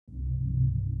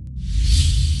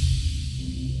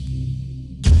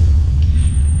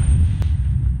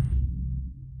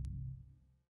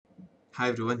Hi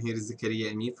everyone, here is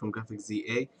Zakaria Amin from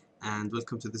GraphicZA and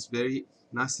welcome to this very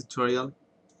nice tutorial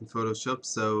in Photoshop.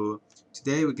 So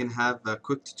today we're gonna have a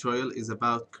quick tutorial is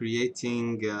about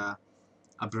creating a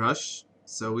brush.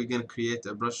 So we're gonna create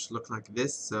a brush look like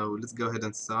this. So let's go ahead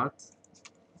and start.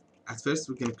 At first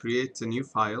we're gonna create a new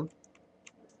file.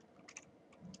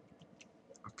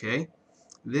 Okay,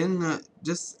 then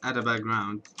just add a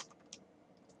background.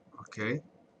 Okay,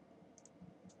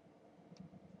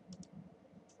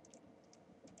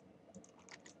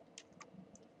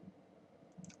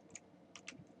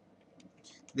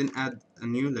 then add a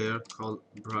new layer called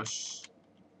brush.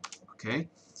 Okay,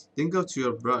 then go to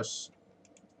your brush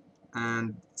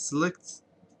and select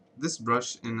this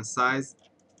brush in a size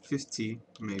 50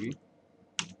 maybe.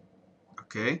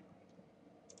 Okay,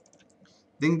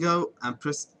 then go and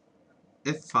press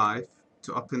F5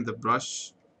 to open the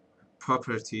brush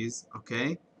properties.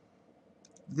 Okay,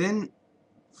 then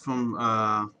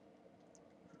from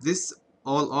this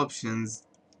all options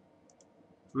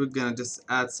we're gonna just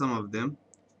add some of them,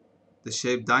 the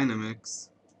shape dynamics,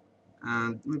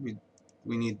 and maybe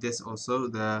we need this also,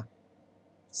 the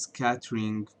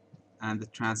scattering and the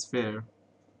transfer.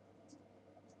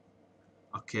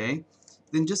 Okay,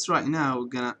 then just right now we're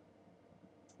gonna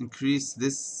increase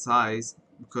this size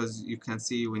because you can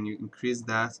see when you increase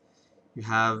that you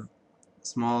have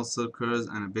small circles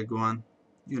and a big one,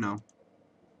 you know.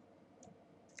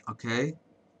 Okay,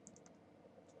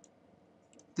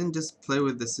 then just play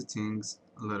with the settings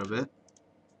a little bit.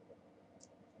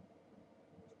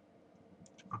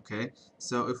 Okay,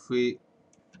 so if we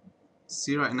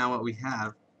see right now what we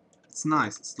have, it's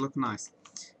nice, it's look nice.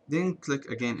 Then click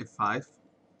again F5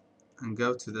 and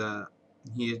go to the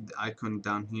icon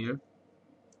down here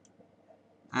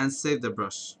and save the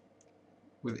brush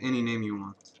with any name you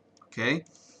want. Okay,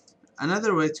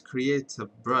 another way to create a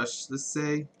brush, let's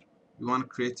say you want to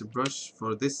create a brush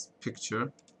for this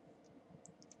picture.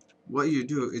 What you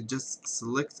do is just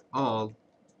select all,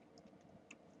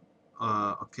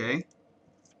 okay,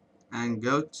 and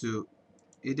go to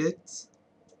edit,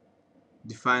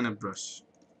 define a brush.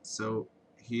 So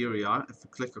here we are. If we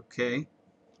click OK,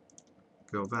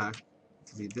 go back,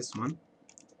 delete this one.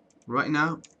 Right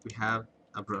now we have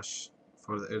a brush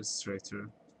for the illustrator,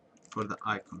 for the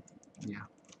icon. Yeah,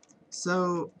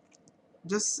 so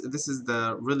just this is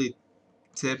the really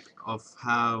tip of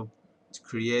how to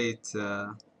create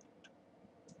a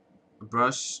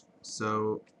brush.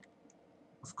 So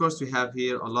of course we have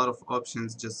here a lot of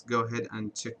options. Just go ahead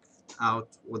and check out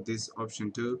what these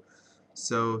options do.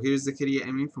 So here's Zakaria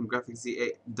Amin from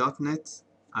GraphicZA.net.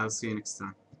 I'll see you next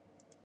time.